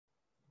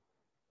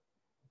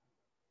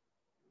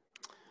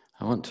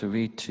I want to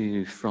read to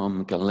you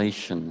from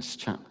Galatians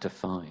chapter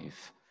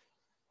 5.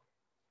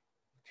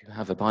 If you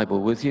have a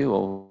Bible with you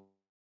or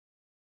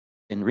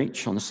in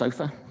reach on the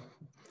sofa,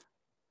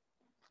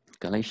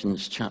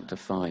 Galatians chapter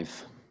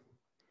 5.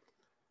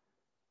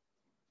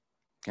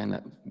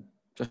 Again,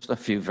 just a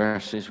few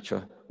verses which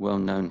are well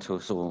known to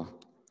us all.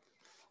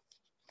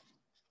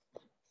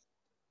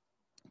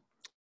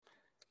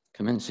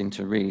 Commencing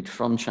to read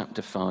from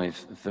chapter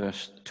 5,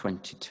 verse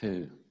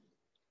 22.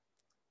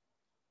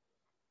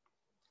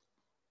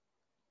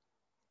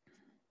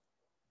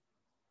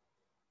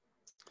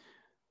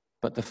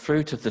 But the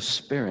fruit of the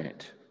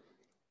Spirit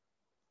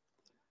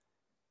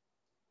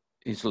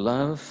is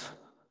love,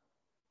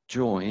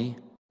 joy,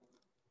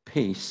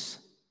 peace,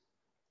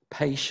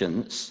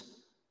 patience,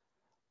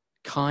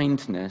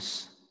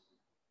 kindness,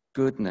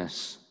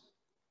 goodness,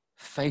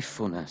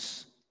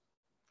 faithfulness,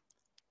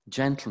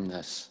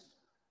 gentleness,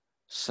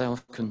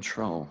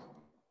 self-control.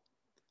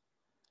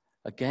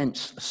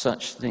 Against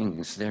such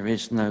things there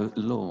is no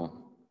law.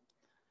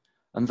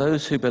 And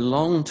those who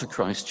belong to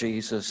Christ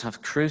Jesus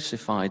have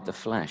crucified the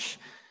flesh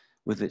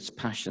with its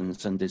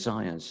passions and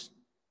desires.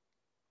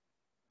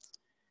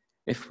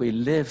 If we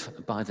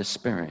live by the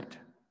Spirit,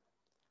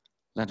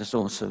 let us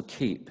also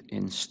keep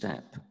in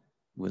step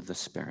with the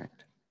Spirit.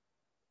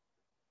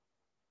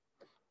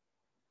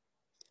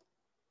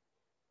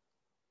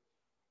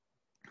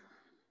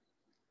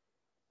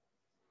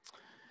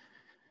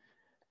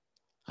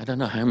 I don't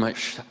know how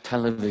much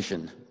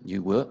television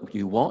you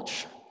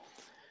watch.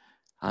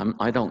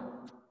 I don't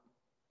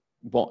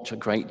watch a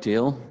great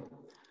deal,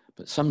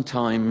 but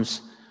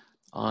sometimes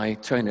I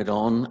turn it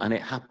on and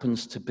it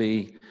happens to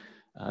be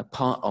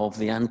part of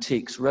the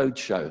Antiques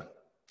Roadshow.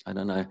 I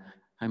don't know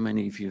how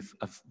many of you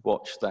have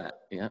watched that.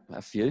 Yeah,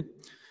 a few.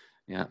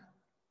 Yeah.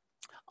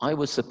 I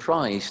was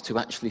surprised to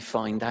actually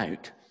find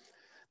out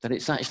that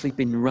it's actually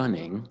been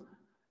running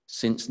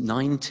since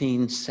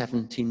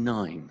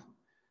 1979.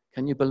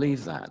 Can you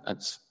believe that?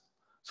 That's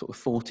sort of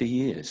 40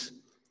 years.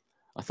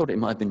 I thought it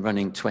might have been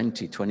running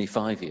 20,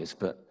 25 years,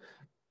 but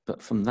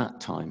from that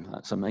time,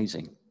 that's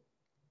amazing.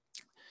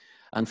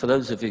 And for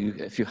those of you,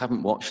 if you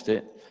haven't watched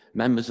it,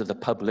 members of the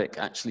public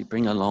actually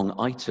bring along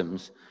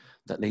items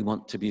that they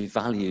want to be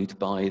valued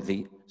by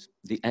the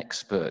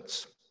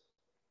experts.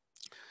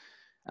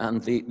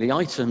 And the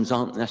items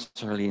aren't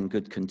necessarily in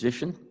good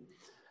condition,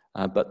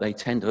 but they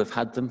tend to have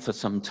had them for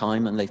some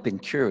time, and they've been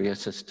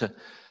curious as to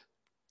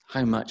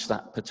how much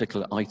that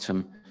particular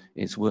item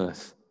is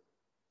worth.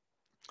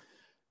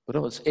 But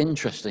what's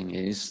interesting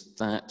is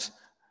that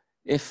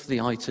if the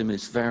item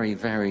is very,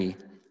 very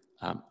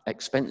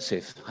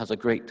expensive, has a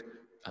great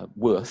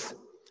worth,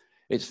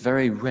 it's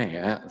very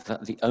rare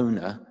that the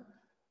owner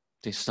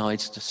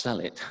decides to sell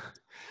it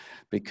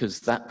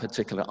because that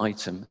particular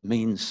item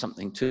means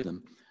something to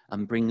them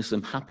and brings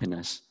them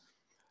happiness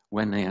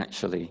when they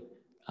actually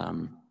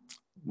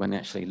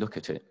look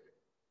at it.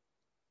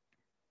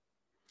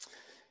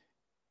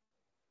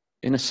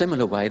 In a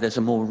similar way, there's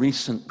a more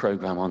recent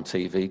program on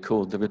TV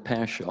called The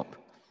Repair Shop.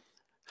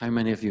 How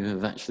many of you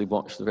have actually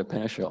watched The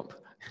Repair Shop?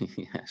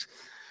 Yes.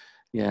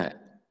 Yeah,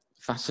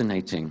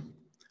 fascinating.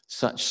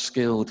 Such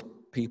skilled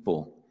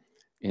people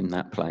in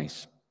that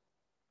place.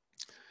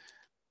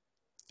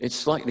 It's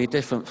slightly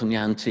different from the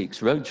Antiques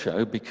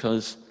Roadshow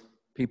because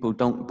people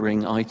don't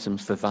bring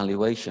items for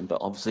valuation,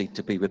 but obviously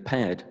to be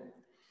repaired.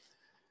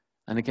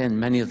 And again,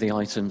 many of the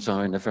items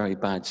are in a very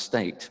bad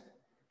state.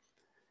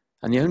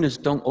 And the owners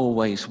don't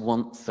always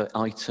want the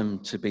item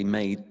to be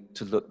made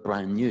to look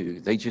brand new.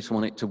 They just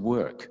want it to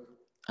work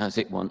as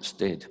it once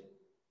did.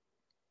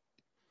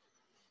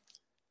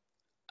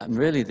 And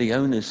really, the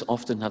owners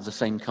often have the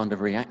same kind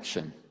of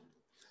reaction.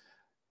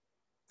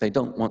 They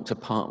don't want to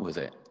part with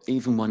it,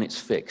 even when it's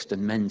fixed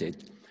and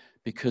mended,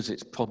 because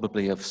it's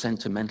probably of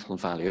sentimental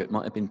value. It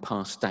might have been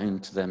passed down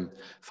to them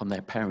from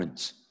their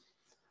parents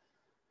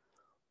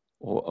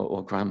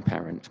or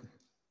grandparent.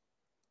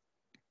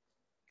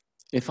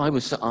 If I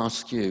was to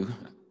ask you,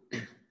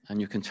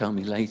 and you can tell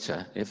me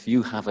later, if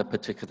you have a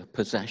particular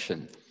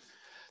possession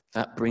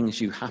that brings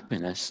you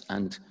happiness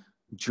and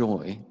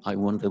joy, I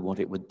wonder what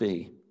it would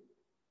be.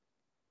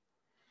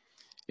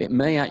 It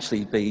may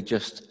actually be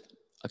just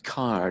a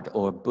card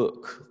or a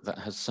book that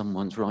has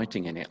someone's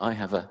writing in it. I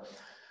have a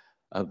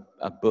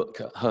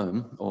book at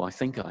home, or I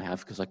think I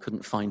have because I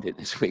couldn't find it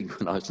this week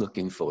when I was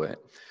looking for it,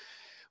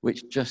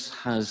 which just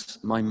has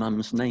my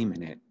mum's name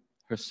in it,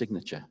 her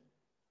signature.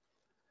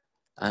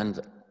 And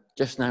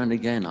just now and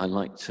again, I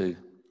like to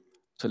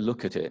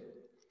look at it.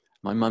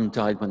 My mum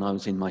died when I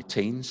was in my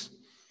teens,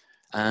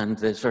 and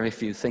there's very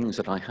few things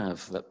that I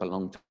have that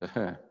belong to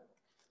her.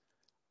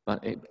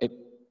 But it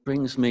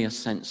brings me a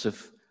sense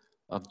of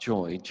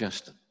joy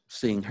just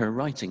seeing her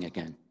writing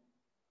again.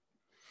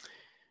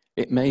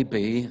 It may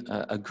be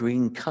a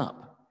green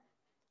cup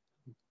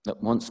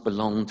that once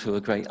belonged to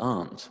a great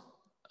aunt,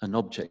 an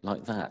object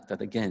like that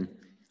again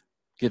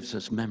gives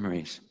us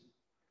memories.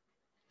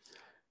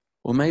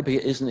 Or maybe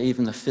it isn't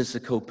even a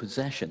physical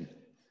possession.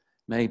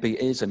 Maybe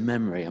it is a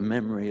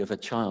memory of a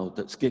child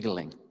that's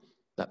giggling.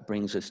 That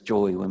brings us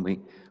joy when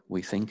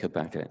we think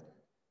about it.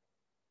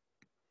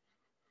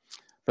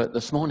 But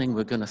this morning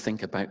we're going to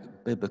think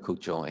about biblical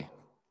joy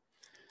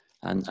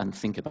and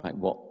think about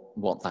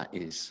what that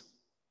is.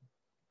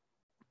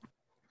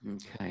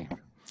 Okay.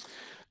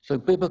 So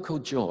biblical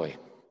joy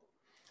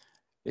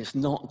is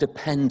not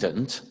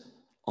dependent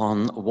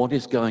on what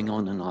is going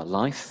on in our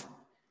life,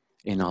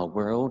 in our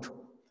world.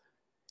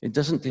 It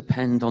doesn't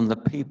depend on the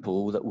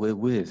people that we're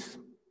with.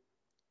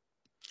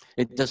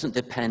 It doesn't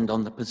depend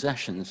on the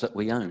possessions that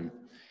we own.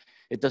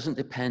 It doesn't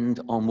depend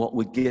on what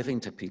we're giving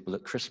to people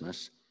at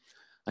Christmas.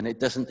 And it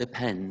doesn't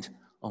depend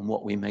on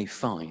what we may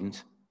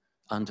find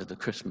under the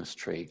Christmas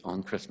tree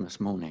on Christmas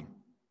morning.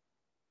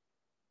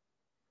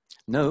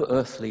 No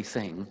earthly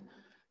thing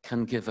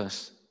can give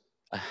us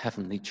a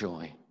heavenly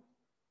joy.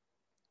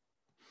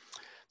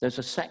 There's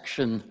a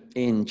section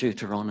in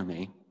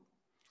Deuteronomy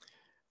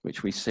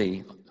which we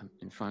see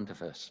in front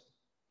of us.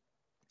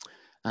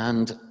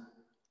 And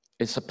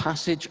it's a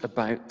passage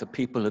about the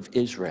people of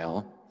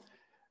Israel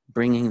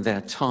bringing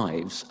their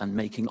tithes and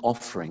making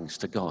offerings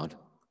to God.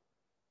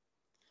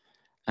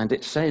 And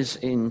it says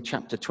in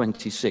chapter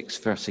 26,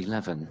 verse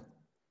 11,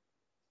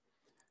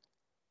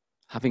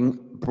 having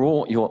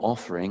brought your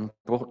offering,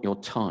 brought your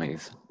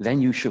tithe,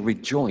 then you shall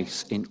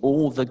rejoice in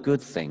all the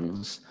good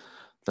things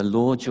the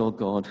Lord your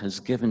God has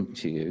given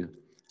to you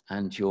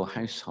and your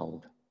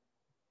household.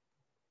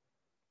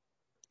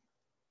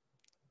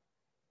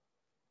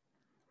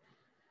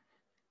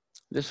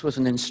 This was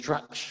an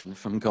instruction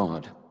from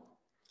God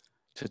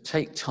to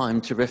take time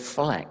to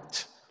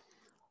reflect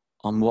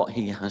on what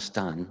he has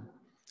done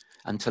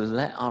and to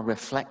let our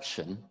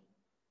reflection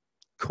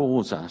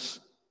cause us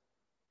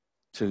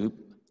to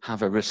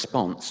have a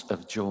response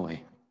of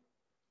joy.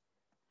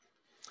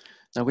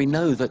 Now we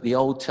know that the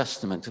Old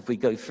Testament, if we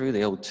go through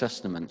the Old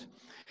Testament,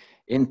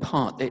 in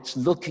part it's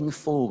looking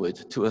forward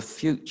to a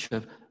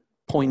future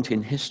point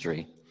in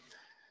history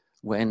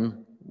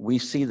when we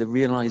see the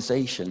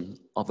realization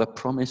of a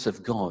promise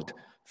of God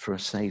for a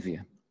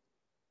Savior.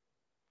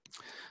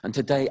 And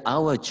today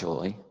our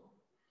joy,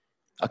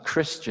 a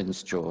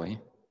Christian's joy,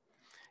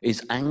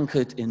 is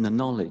anchored in the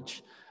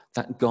knowledge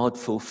that God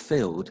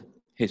fulfilled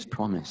his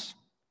promise.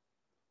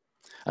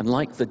 And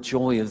like the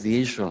joy of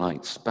the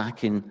Israelites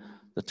back in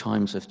the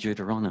times of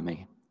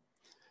Deuteronomy,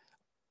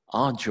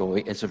 our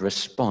joy is a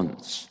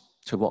response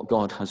to what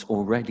God has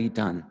already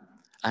done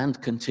and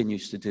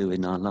continues to do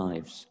in our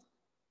lives.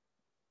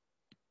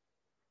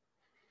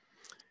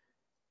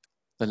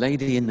 The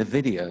lady in the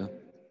video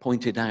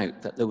pointed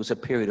out that there was a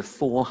period of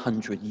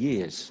 400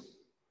 years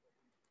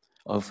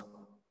of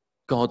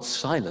God's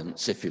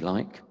silence, if you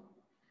like,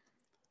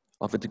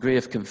 of a degree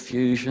of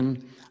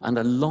confusion and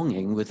a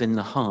longing within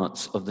the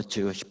hearts of the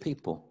Jewish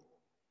people.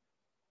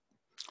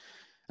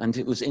 And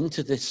it was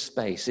into this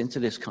space, into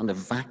this kind of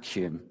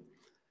vacuum,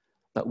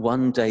 that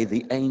one day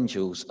the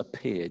angels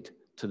appeared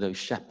to those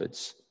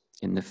shepherds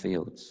in the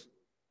fields.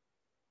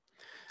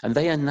 And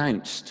they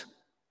announced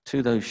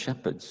to those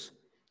shepherds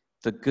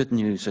the good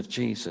news of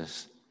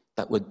Jesus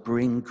that would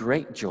bring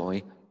great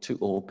joy to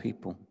all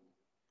people.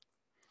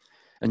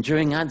 And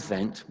during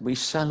Advent, we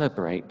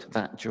celebrate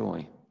that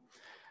joy.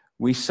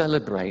 We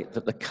celebrate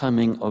that the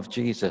coming of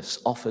Jesus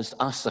offers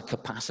us a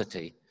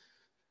capacity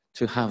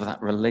to have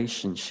that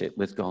relationship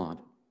with God.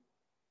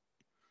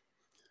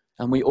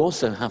 And we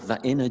also have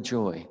that inner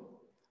joy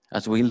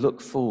as we look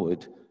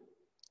forward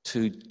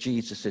to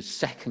Jesus'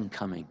 second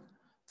coming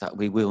that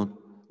we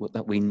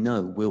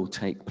know will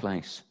take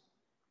place,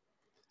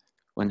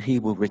 when he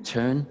will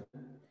return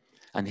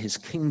and his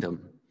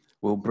kingdom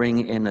will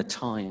bring in a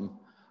time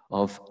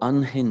of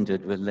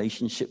unhindered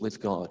relationship with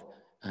God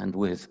and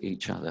with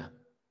each other.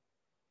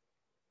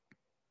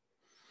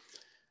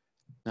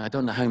 Now, I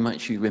don't know how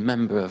much you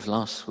remember of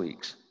last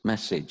week's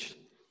message,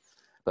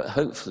 but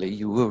hopefully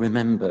you will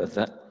remember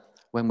that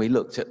when we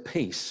looked at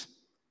peace,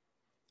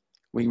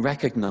 we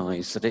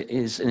recognize that it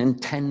is an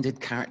intended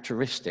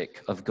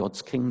characteristic of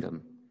God's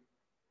kingdom.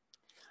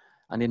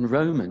 And in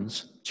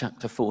Romans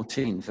chapter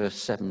 14, verse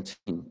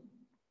 17,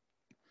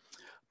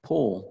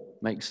 Paul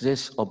makes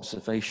this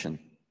observation: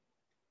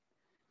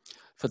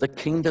 for the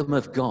kingdom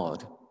of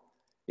God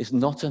is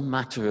not a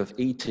matter of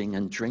eating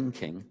and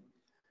drinking,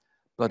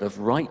 but of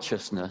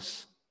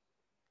righteousness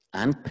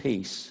and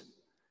peace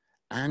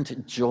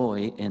and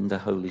joy in the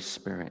Holy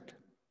Spirit.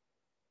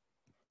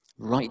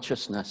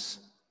 Righteousness,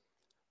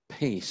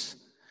 peace,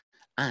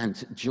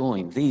 and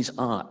joy. These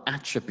are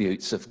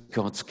attributes of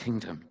God's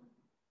kingdom.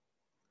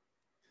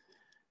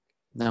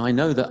 Now, I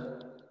know that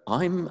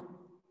I'm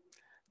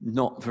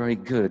not very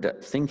good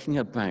at thinking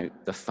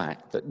about the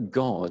fact that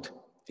God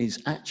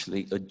is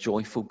actually a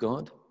joyful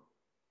God.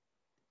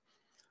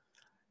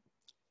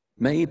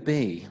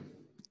 Maybe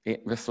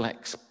it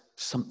reflects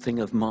something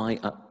of my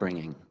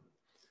upbringing.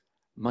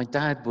 My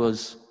dad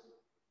was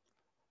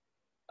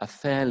a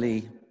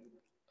fairly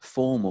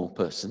formal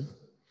person,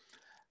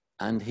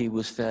 and he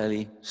was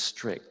fairly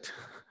strict.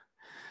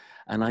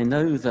 And I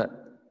know that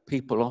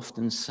people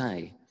often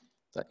say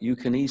that you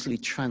can easily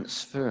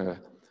transfer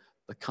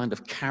the kind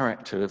of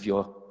character of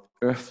your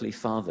earthly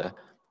father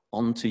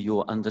onto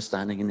your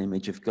understanding and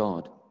image of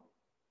God.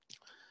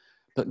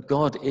 But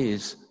God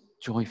is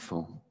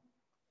joyful.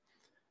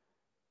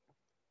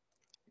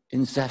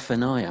 In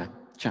Zephaniah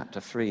chapter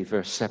 3,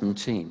 verse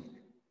 17,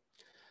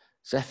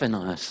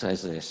 Zephaniah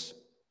says this: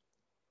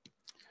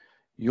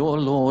 "Your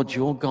Lord,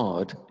 your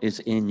God, is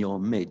in your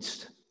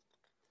midst,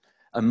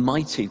 a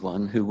mighty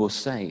one who will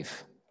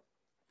save.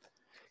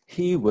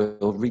 He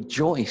will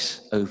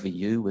rejoice over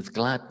you with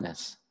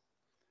gladness.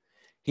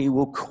 He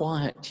will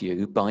quiet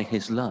you by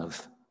his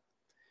love.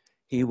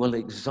 He will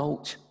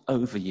exult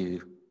over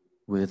you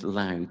with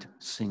loud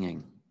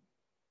singing."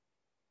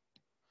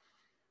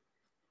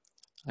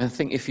 I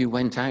think if you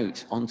went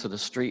out onto the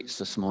streets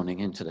this morning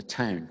into the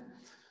town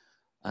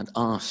and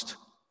asked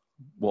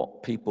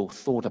what people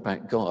thought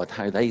about God,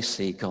 how they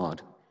see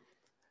God,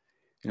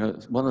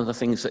 one of the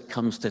things that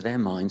comes to their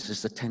minds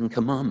is the 10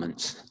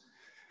 Commandments.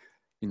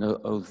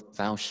 Oh,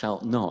 thou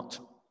shalt not.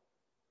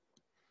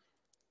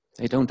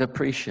 They don't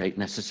appreciate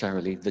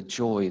necessarily the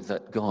joy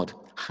that God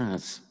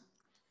has.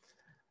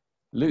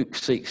 Luke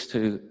seeks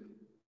to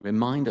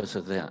remind us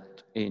of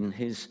that in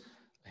his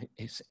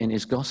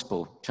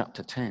Gospel,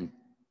 chapter 10.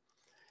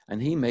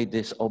 And he made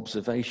this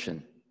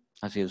observation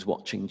as he was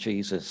watching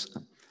Jesus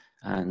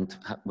and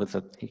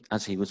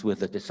as he was with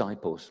the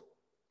disciples.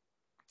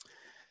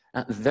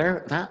 At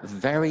that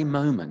very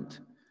moment,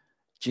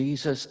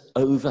 Jesus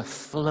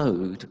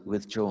overflowed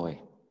with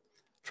joy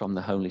from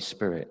the Holy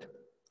Spirit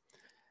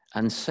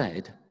and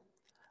said,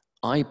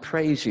 "I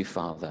praise you,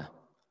 Father,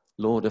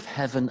 Lord of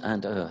heaven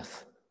and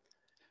earth,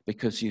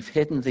 because you've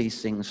hidden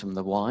these things from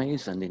the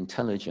wise and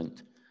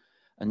intelligent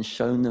and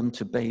shown them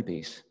to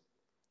babies.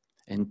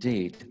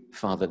 Indeed,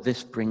 Father,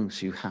 this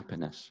brings you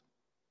happiness."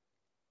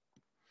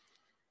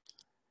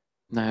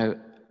 Now,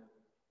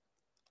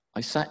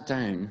 I sat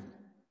down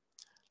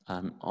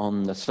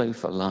on the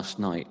sofa last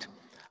night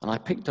and I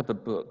picked up a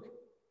book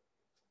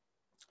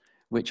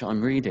which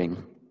I'm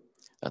reading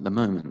at the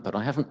moment, but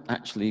I haven't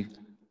actually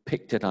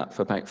picked it up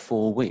for about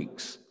 4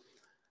 weeks.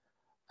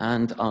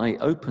 And I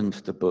opened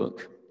the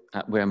book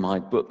at where my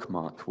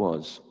bookmark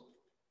was.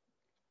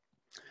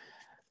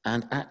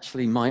 And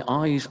actually my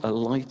eyes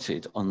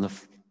alighted on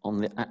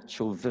the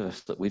actual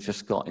verse that we've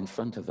just got in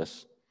front of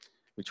us,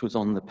 which was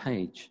on the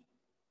page.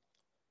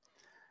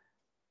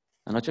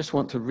 And I just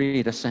want to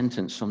read a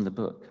sentence from the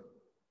book.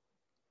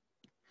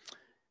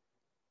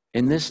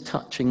 In this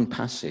touching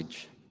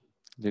passage,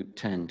 Luke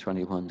 10,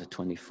 21 to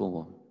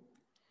 24,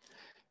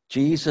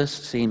 Jesus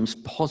seems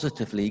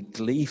positively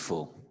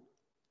gleeful,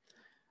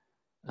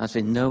 as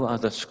in no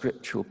other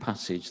scriptural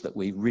passage that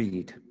we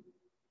read.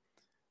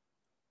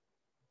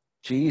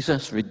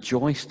 Jesus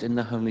rejoiced in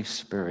the Holy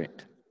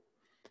Spirit.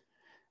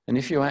 And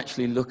if you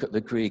actually look at the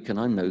Greek, and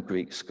I'm no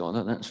Greek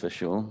scholar, that's for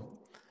sure,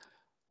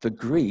 the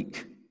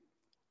Greek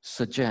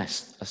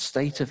suggests a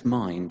state of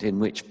mind in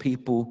which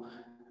people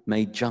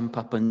may jump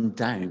up and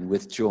down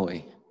with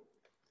joy.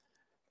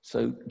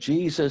 So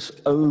Jesus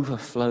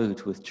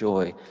overflowed with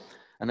joy.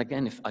 And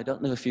again, I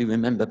don't know if you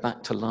remember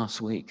back to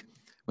last week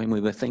when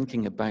we were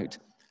thinking about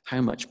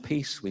how much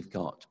peace we've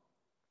got.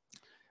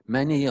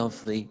 Many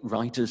of the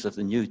writers of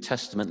the New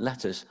Testament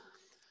letters,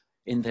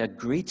 in their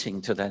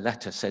greeting to their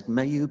letter, said,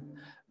 may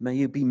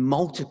you be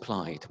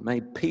multiplied, may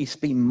peace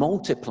be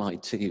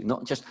multiplied to you,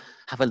 not just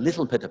have a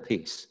little bit of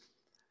peace,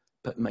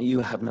 but may you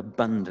have an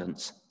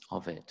abundance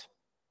of it.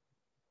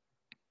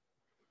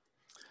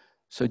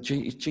 So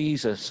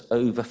Jesus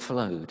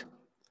overflowed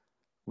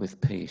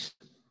with peace.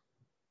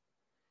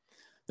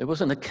 There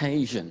was an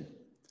occasion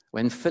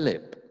when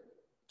Philip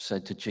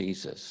said to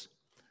Jesus,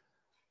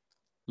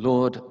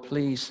 "Lord,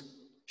 please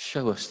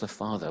show us the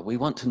Father. We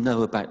want to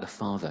know about the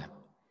Father."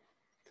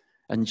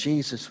 And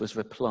Jesus'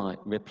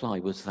 reply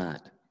was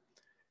that,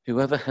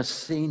 "Whoever has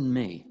seen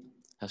me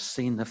has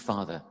seen the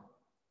Father."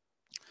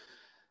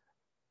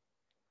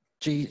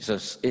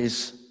 Jesus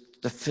is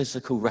the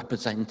physical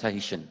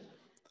representation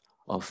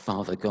of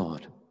Father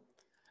God.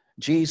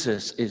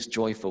 Jesus is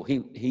joyful.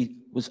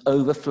 He was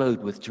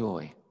overflowed with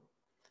joy.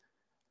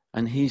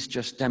 And he's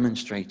just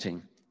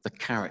demonstrating the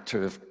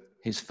character of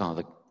his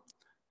Father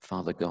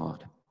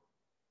God.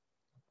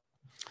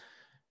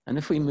 And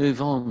if we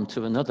move on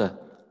to another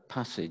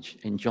passage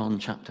in John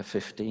chapter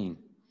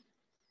 15,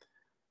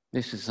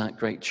 this is that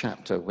great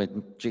chapter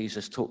when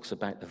Jesus talks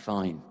about the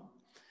vine.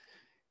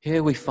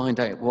 Here we find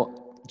out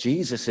what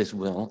Jesus'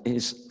 will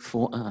is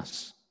for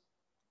us.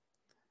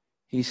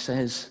 He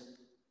says,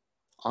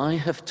 "I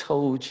have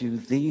told you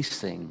these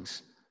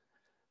things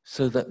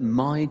so that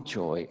my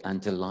joy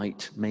and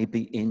delight may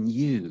be in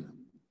you,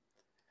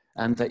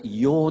 and that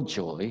your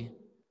joy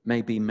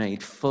may be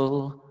made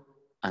full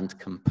and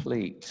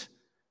complete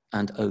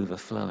and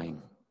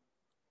overflowing."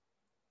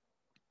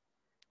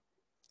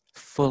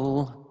 Full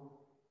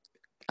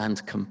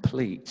and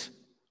complete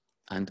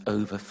and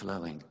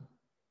overflowing.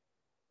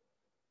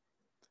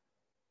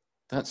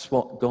 That's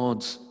what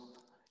God's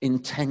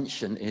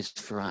intention is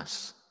for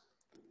us.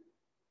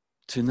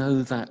 To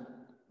know that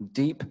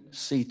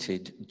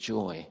deep-seated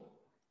joy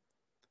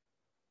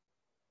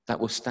that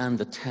will stand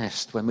the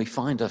test when we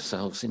find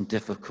ourselves in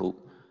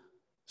difficult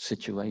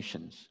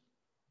situations.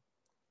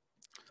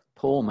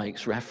 Paul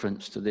makes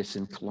reference to this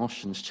in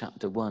Colossians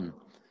chapter 1.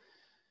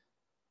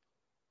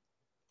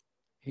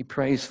 He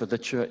prays for the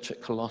church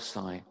at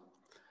Colossae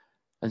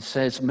and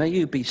says, "May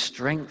you be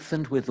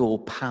strengthened with all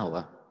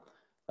power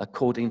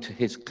according to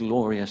his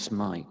glorious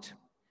might,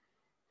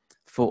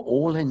 for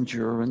all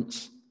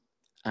endurance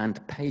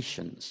and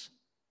patience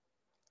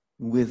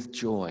with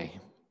joy."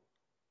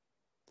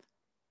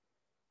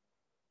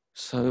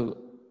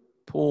 So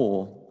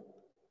Paul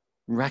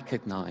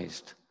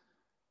recognized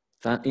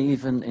that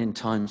even in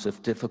times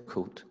of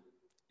difficulty,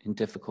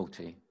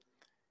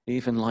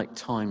 even like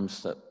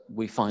times that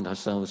we find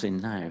ourselves in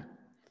now,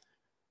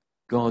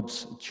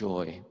 God's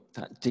joy,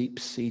 that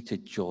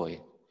deep-seated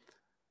joy,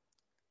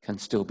 can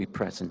still be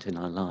present in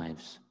our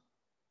lives.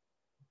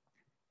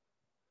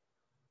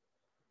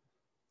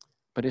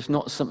 But it's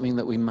not something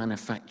that we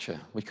manufacture.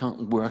 We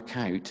can't work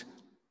out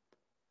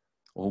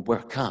or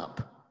work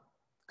up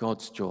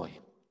God's joy.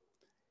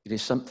 It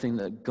is something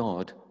that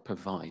God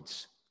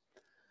provides.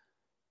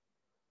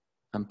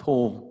 And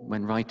Paul,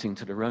 when writing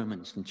to the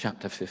Romans in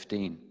chapter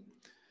 15,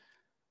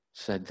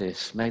 said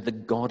this, "May the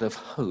God of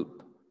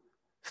hope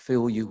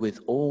fill you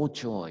with all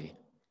joy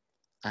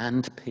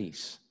and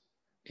peace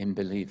in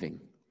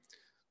believing."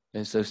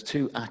 There's those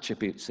two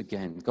attributes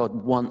again. God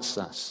wants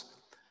us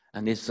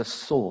and is the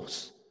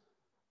source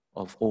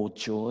of all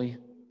joy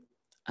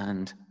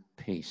and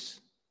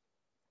peace.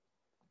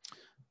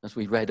 As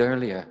we read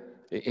earlier,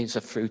 it is a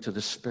fruit of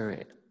the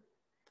Spirit.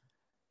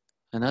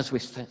 And as we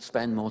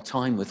spend more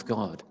time with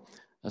God,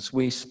 as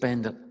we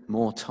spend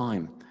more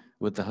time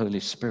with the Holy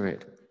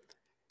Spirit,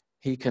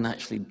 he can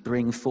actually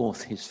bring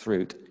forth his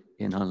fruit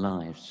in our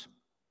lives.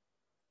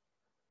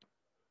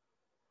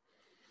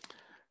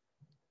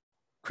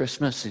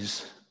 Christmas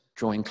is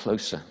drawing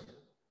closer,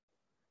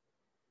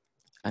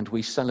 and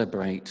we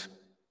celebrate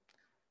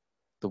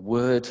the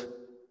Word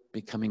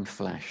becoming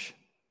flesh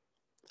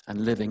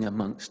and living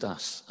amongst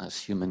us as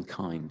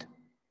humankind.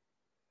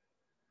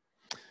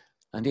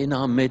 And in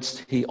our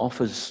midst, he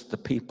offers the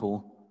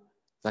people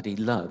that he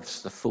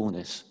loves the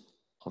fullness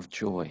of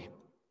joy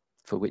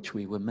for which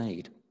we were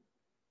made.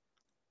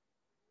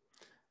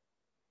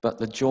 But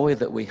the joy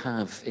that we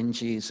have in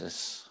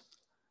Jesus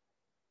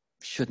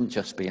shouldn't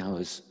just be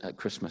ours at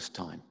Christmas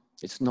time.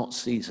 It's not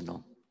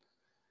seasonal.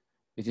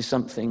 It is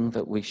something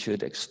that we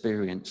should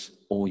experience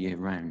all year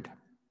round.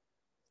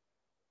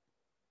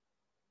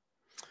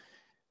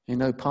 You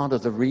know, part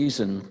of the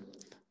reason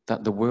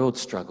that the world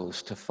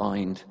struggles to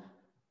find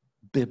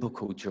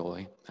biblical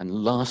joy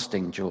and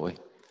lasting joy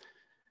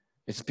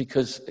is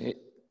because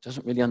it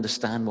doesn't really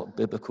understand what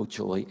biblical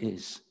joy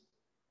is.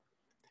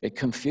 It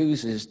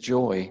confuses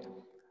joy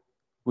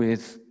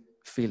with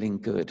feeling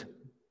good.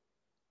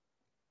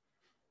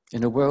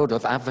 In a world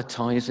of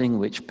advertising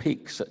which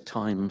peaks at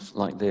times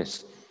like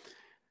this,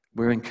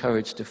 we're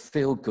encouraged to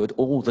feel good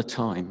all the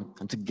time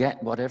and to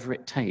get whatever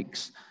it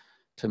takes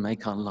to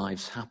make our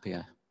lives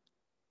happier.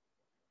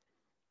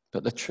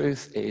 But the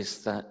truth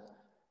is that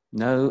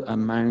no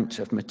amount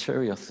of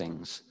material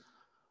things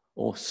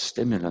or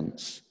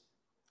stimulants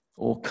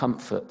or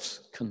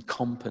comforts can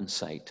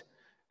compensate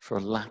for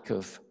a lack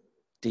of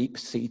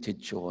deep-seated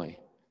joy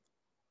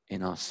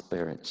in our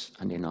spirits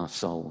and in our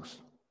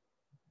souls.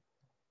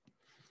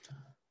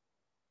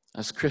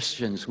 As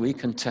Christians, we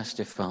can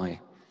testify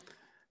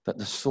that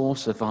the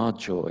source of our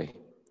joy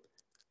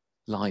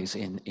lies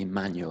in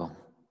Emmanuel,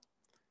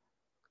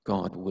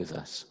 God with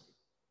us.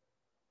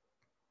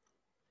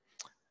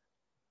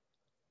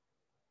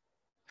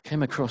 I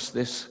came across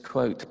this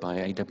quote by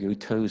A.W.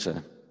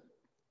 Tozer,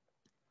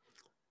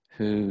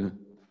 who,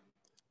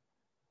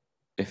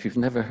 if you've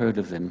never heard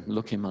of him,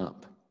 look him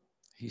up.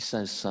 He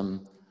says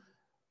some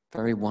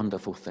very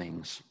wonderful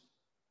things.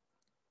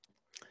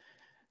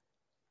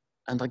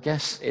 And I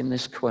guess in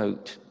this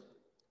quote,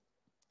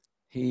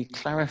 he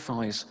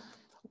clarifies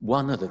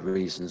one of the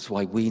reasons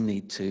why we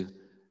need to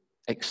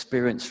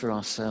experience for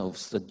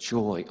ourselves the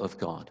joy of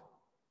God.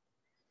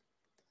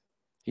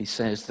 He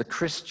says, the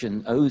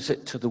Christian owes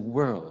it to the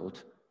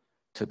world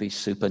to be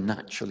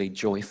supernaturally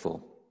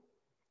joyful.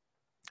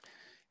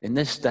 In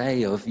this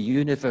day of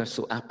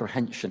universal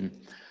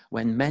apprehension,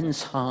 when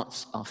men's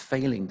hearts are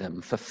failing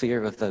them for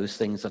fear of those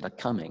things that are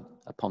coming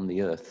upon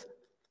the earth,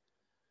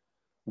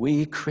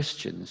 we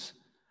Christians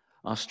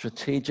are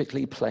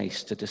strategically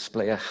placed to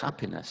display a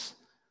happiness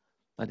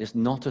that is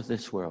not of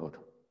this world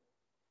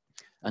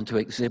and to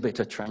exhibit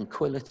a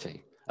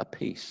tranquility, a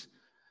peace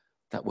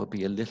that will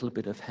be a little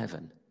bit of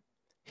heaven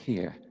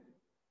here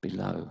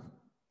below.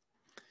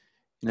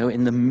 You know,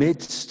 in the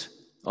midst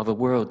of a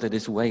world that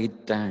is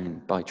weighed down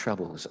by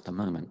troubles at the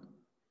moment,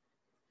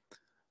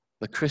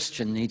 the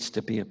Christian needs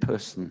to be a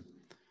person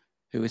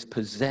who is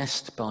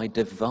possessed by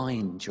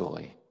divine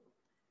joy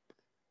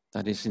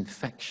that is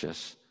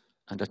infectious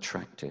and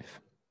attractive.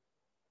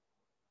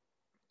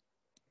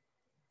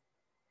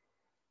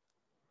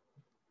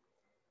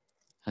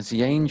 As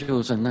the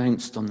angels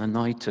announced on the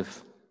night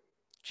of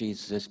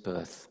Jesus'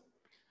 birth,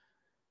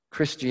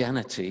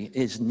 Christianity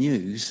is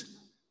news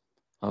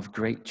of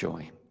great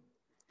joy,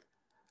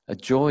 a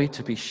joy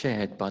to be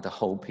shared by the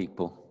whole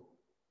people.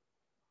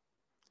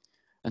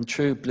 And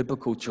true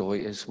biblical joy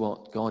is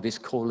what God is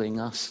calling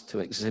us to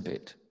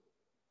exhibit.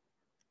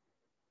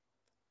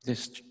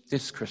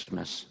 This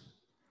Christmas,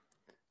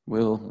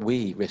 will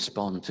we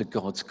respond to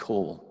God's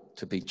call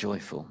to be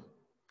joyful?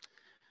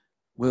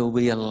 Will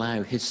we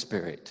allow his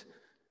Spirit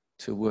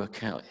to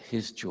work out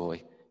his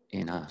joy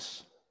in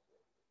us?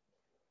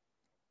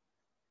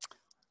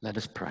 Let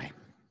us pray.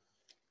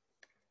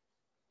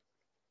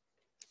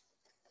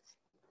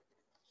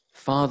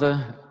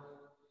 Father,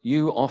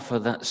 you offer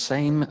that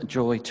same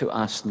joy to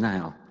us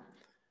now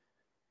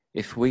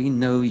if we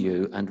know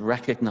you and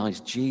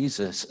recognize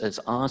Jesus as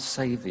our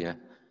Savior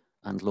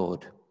and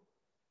Lord.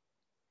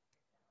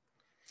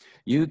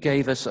 You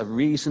gave us a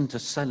reason to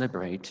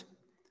celebrate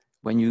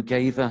when you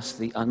gave us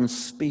the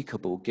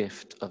unspeakable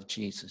gift of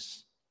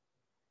Jesus.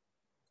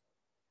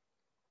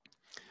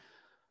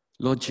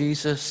 Lord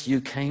Jesus,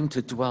 you came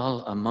to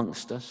dwell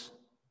amongst us.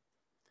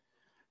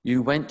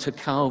 You went to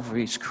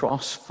Calvary's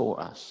cross for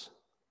us.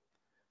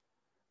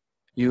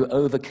 You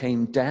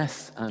overcame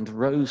death and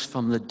rose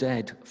from the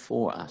dead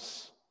for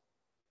us.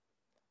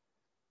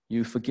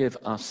 You forgive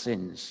our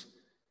sins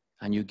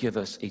and you give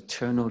us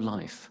eternal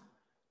life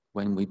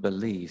when we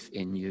believe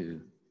in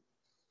you.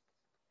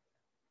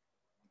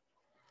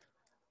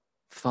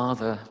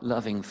 Father,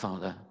 loving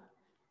Father,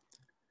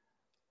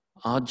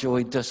 our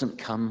joy doesn't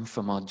come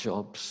from our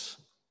jobs,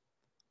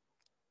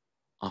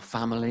 our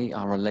family,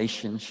 our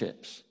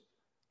relationships,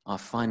 our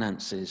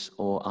finances,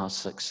 or our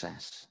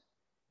success.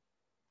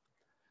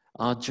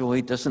 Our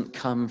joy doesn't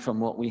come from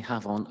what we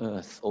have on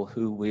earth or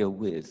who we are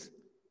with.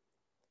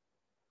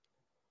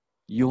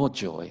 Your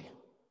joy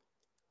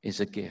is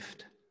a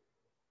gift.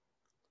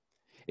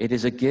 It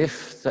is a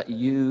gift that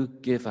you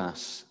give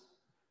us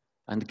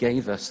and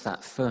gave us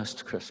that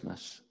first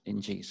Christmas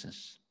in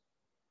Jesus.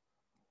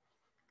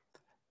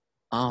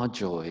 Our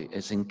joy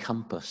is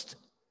encompassed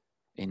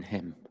in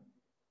him.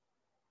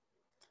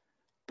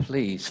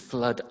 Please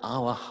flood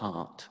our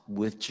heart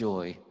with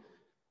joy,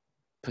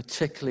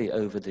 particularly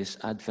over this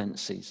Advent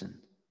season,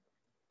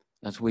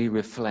 as we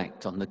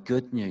reflect on the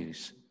good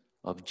news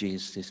of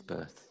Jesus'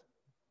 birth.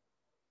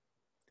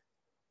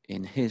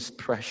 In his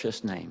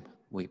precious name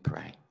we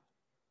pray.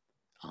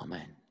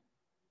 Amen.